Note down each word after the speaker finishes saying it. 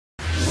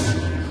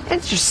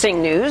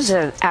Interesting news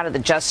out of the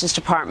Justice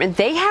Department.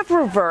 They have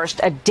reversed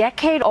a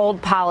decade-old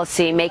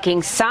policy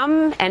making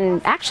some, and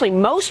actually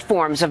most,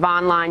 forms of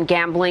online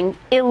gambling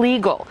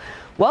illegal.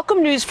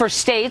 Welcome news for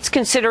states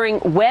considering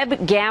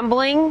web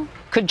gambling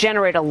could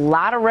generate a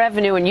lot of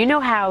revenue. And you know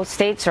how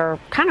states are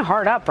kind of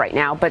hard up right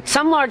now. But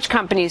some large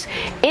companies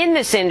in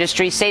this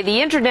industry say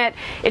the Internet,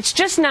 it's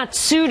just not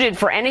suited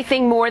for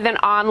anything more than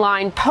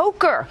online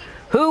poker.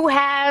 Who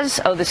has,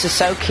 oh, this is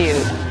so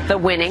cute, the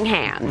winning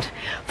hand?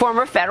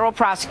 Former federal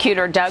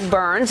prosecutor Doug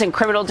Burns and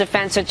criminal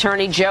defense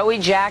attorney Joey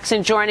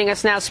Jackson joining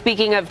us now.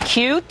 Speaking of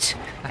cute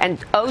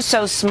and oh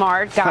so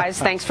smart, guys,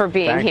 thanks for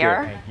being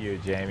here. Thank you,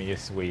 Jamie. You're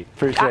sweet.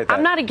 Appreciate that.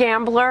 I'm not a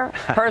gambler,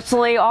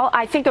 personally.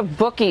 I think of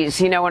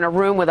bookies, in a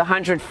room with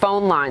 100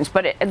 phone lines.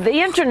 But the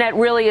Internet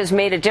really has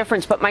made a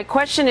difference. But my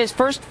question is,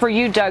 first for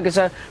you, Doug, as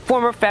a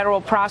former federal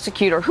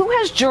prosecutor, who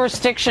has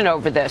jurisdiction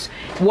over this?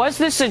 Was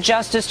this a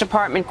Justice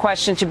Department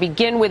question to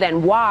begin with,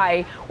 and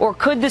why? Or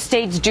could the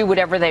states do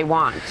whatever they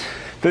want?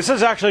 This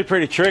is actually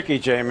pretty tricky,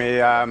 Jamie.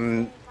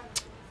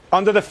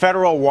 Under the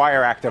Federal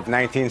Wire Act of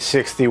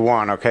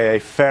 1961, a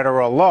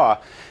federal law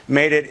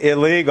made it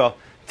illegal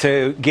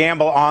to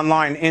gamble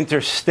online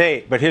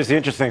interstate. But here's the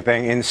interesting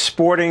thing: in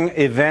sporting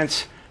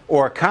events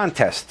or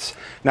contests.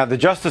 Now, the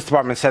Justice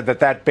Department said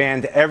that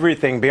banned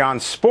everything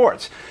beyond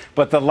sports.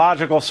 But the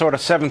logical sort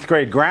of seventh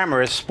grade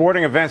grammar is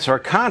sporting events or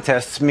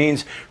contests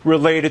means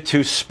related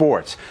to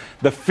sports.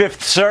 The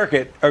Fifth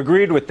Circuit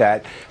agreed with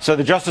that. So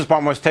the Justice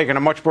Department was taking a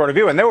much broader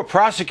view. And they were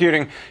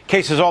prosecuting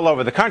cases all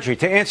over the country.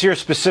 To answer your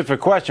specific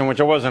question, which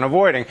I wasn't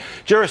avoiding,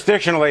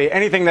 jurisdictionally,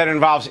 anything that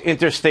involves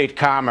interstate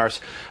commerce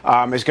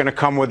is going to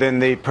come within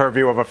the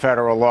purview of a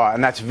federal law.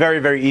 And that's very,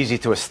 very easy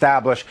to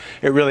establish.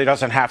 It really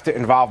doesn't have to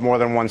involve more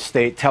than one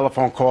state.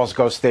 Telephone calls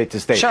go state to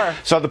state. Sure.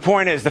 So the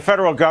point is, the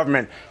federal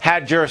government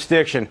had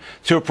jurisdiction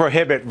to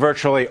prohibit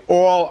virtually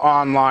all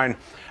online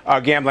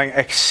gambling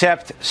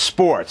except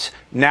sports.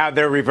 Now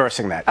they're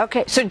reversing that.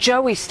 Okay, so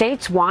Joey,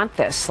 states want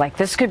this.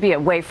 This could be a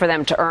way for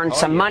them to earn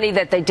some money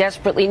that they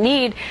desperately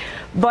need,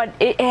 but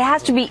it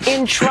has to be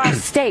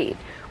intrastate,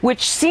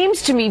 which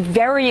seems to me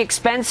very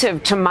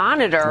expensive to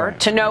monitor,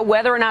 to know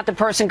whether or not the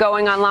person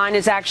going online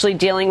is actually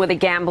dealing with a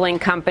gambling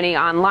company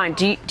online.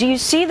 Do you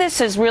see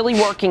this as really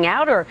working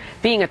out or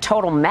being a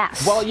total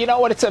mess? Well, you know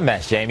what? It's a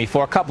mess, Jamie,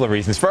 for a couple of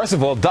reasons. First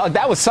of all, Doug,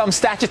 that was some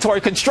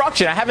statutory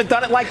construction. I haven't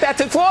done it like that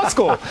since law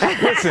school.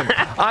 Listen,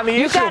 on the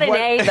you got an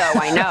A, though,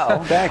 I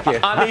know. Thank you.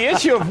 On the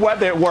issue of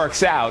whether it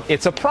works out,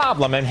 it's a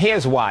problem, and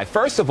here's why.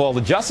 First of all,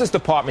 the Justice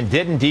Department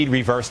did indeed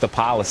reverse the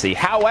policy.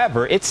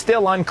 However, it's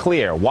still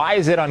unclear. Why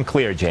is it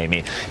unclear,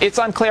 Jamie? It's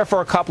unclear for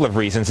a couple of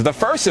reasons. The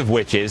first of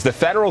which is the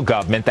federal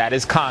government, that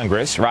is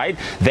Congress, right?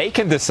 They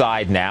can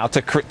decide now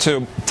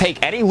to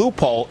take any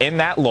loophole in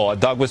that law.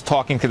 Doug was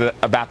talking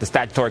about the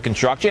statutory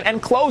construction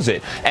and close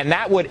it. And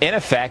that would, in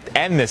effect,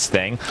 end this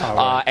thing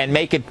and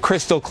make it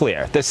crystal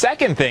clear. The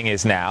second thing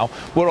is now,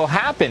 what will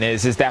happen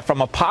is that from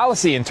a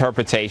policy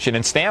interpretation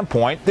and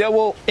standpoint, there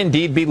will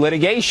indeed be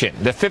litigation.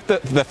 The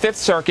Fifth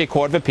Circuit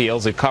Court of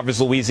Appeals, it covers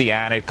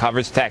Louisiana, it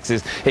covers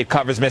Texas, it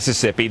covers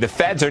Mississippi. The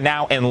feds are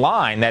now in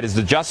line, that is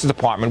the Justice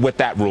Department, with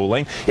that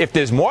ruling. If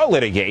there's more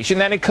litigation,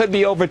 then it could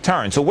be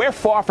overturned. So we're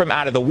far from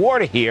out of the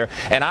water here,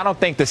 and I don't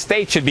think the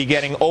state should be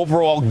getting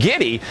overall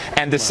giddy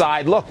and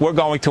decide, look, we're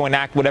going to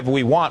enact whatever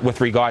we want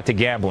with regard to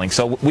gambling.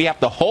 So we have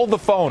to hold the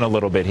phone a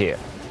little bit here.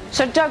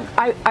 So, Doug,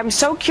 I'm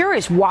so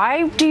curious.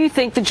 Why do you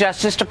think the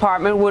Justice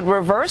Department would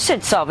reverse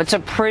itself? It's a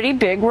pretty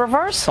big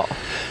reversal.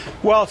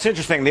 Well, it's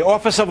interesting. The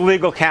Office of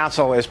Legal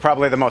Counsel is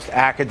probably the most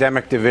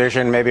academic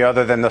division, maybe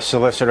other than the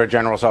Solicitor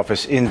General's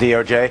office in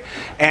DOJ.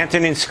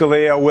 Antonin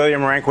Scalia,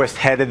 William Rehnquist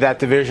headed that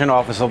division,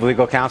 Office of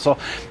Legal Counsel.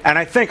 And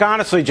I think,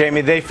 honestly, Jamie,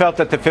 they felt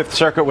that the Fifth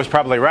Circuit was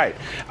probably right.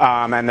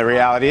 And the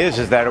reality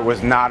is that it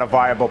was not a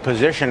viable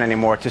position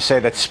anymore to say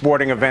that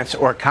sporting events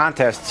or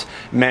contests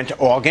meant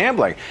all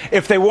gambling.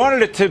 If they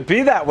wanted it to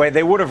be that way,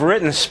 they would have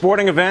written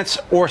sporting events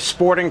or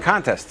sporting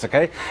contests,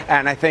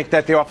 And I think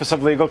that the Office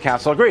of Legal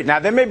Counsel agreed. Now,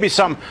 there may be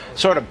some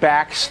sort of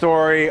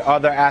backstory,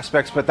 other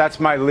aspects, but that's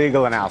my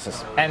legal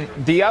analysis. And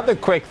the other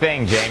quick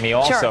thing, Jamie,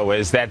 also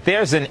is that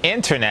there's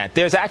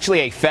actually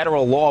a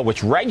federal law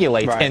which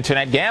regulates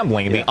Internet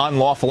gambling, the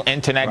Unlawful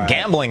Internet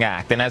Gambling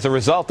Act. And as a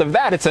result of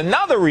that, it's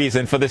another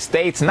reason for the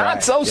states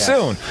not so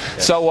soon.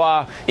 Yes.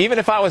 So even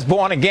if I was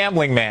born a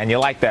gambling man, you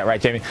like that,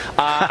 right, Jamie?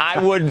 I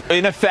would,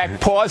 in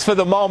effect, pause for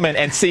the moment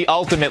and see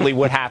ultimately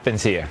what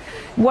happens here.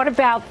 What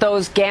about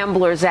those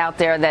gamblers out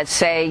there that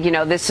say,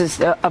 this is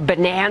a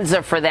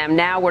bonanza for them?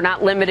 Now we're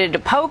not limited to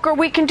poker.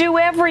 We can do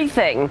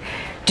everything.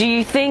 Do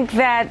you think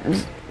that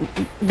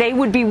they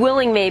would be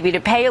willing maybe to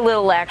pay a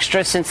little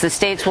extra, since the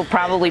states will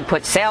probably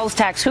put sales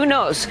tax? Who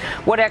knows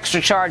what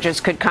extra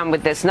charges could come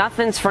with this?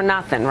 Nothing's for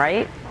nothing,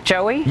 right?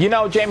 Joey? You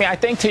know, Jamie, I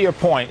think to your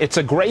point, it's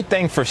a great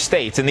thing for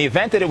states. In the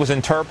event that it was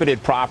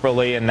interpreted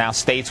properly and now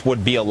states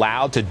would be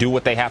allowed to do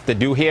what they have to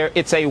do here,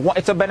 it's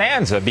a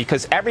bonanza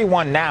because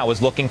everyone now is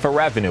looking for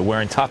revenue.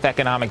 We're in tough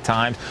economic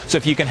times. So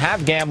if you can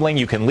have gambling,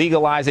 you can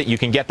legalize it, you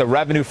can get the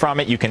revenue from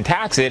it, you can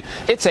tax it,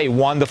 it's a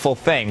wonderful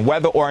thing.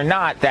 Whether or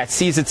not that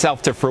sees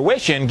itself to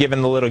fruition,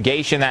 given the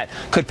litigation that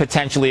could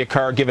potentially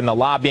occur, given the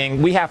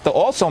lobbying, we have to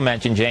also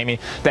mention, Jamie,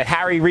 that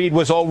Harry Reid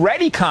was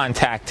already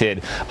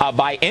contacted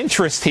by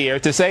interest here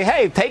to say,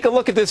 hey, take a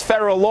look at this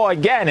federal law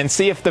again and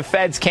see if the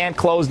feds can't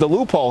close the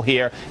loophole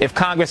here, if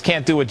Congress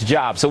can't do its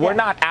job. So we're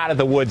not out of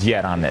the woods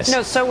yet on this.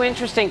 No, so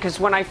interesting, because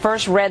when I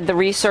first read the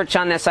research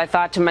on this, I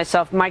thought to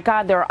myself, my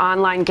God, there are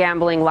online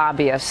gambling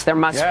lobbyists. There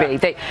must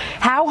be.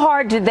 How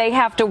hard did they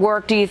have to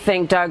work, do you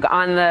think, Doug,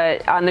 on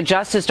the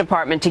Justice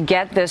Department to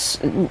get this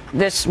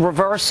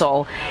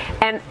reversal?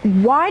 And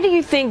why do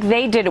you think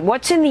they did it?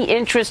 What's in the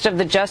interest of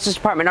the Justice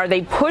Department? Are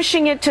they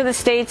pushing it to the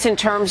states in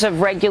terms of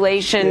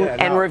regulation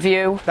and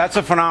review? That's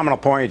a phenomenal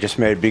point you just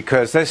made,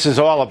 because this is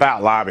all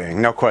about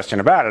lobbying, no question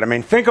about it. I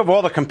mean, think of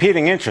all the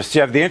competing interests.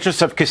 You have the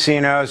interests of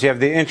casinos, you have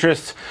the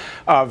interests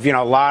of,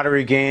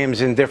 lottery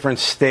games in different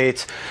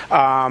states.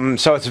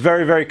 So it's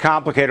very, very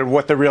complicated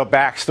what the real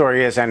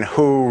backstory is and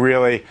who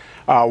really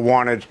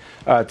wanted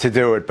to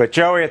do it. But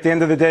Joey, at the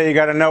end of the day, you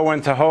got to know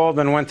when to hold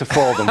and when to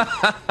fold them.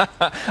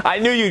 I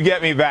knew you'd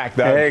get me back,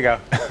 though. There you go.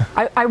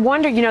 I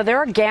wonder, there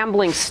are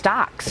gambling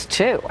stocks,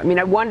 too. I mean,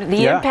 I wonder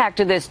the impact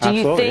of this. Do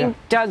you think,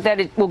 Doug, that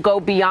it will go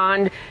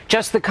beyond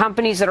just the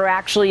companies that are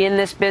actually in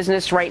this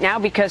business right now?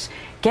 Because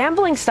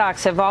gambling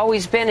stocks have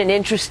always been an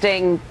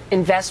interesting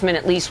investment,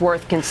 at least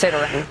worth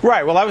considering.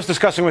 Right. Well, I was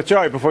discussing with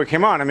Joey before we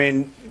came on. I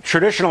mean,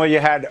 traditionally you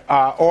had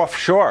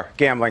offshore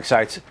gambling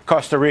sites,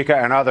 Costa Rica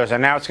and others,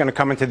 and now it's going to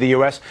come into the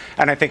U.S.,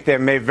 and I think there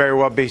may very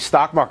well be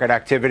stock market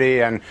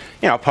activity and,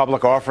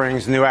 public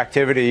offerings, new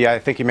activity. I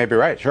think you may be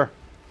right, sure.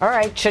 All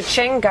right,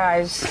 cha-ching,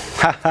 guys.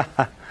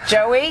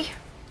 Joey,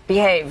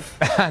 behave.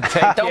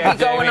 Don't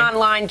be going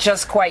online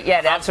just quite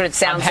yet. That's what it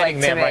sounds like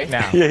to me. Right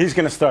now. Yeah, he's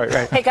going to start,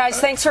 right? Hey, guys,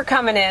 thanks for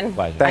coming in.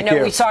 Pleasure. I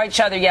know we saw each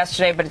other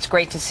yesterday, but it's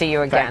great to see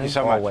you again. Thank you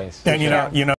so much. Always. And you know.